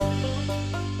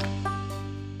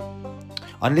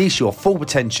Unleash your full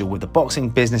potential with the Boxing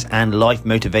Business and Life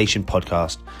Motivation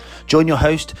Podcast. Join your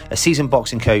host, a seasoned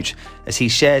boxing coach, as he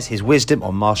shares his wisdom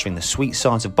on mastering the sweet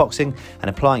science of boxing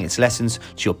and applying its lessons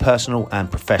to your personal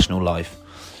and professional life.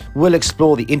 We'll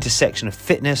explore the intersection of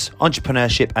fitness,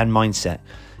 entrepreneurship and mindset,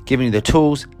 giving you the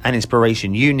tools and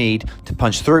inspiration you need to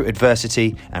punch through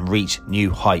adversity and reach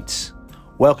new heights.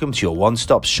 Welcome to your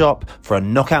one-stop shop for a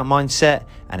knockout mindset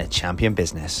and a champion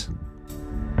business.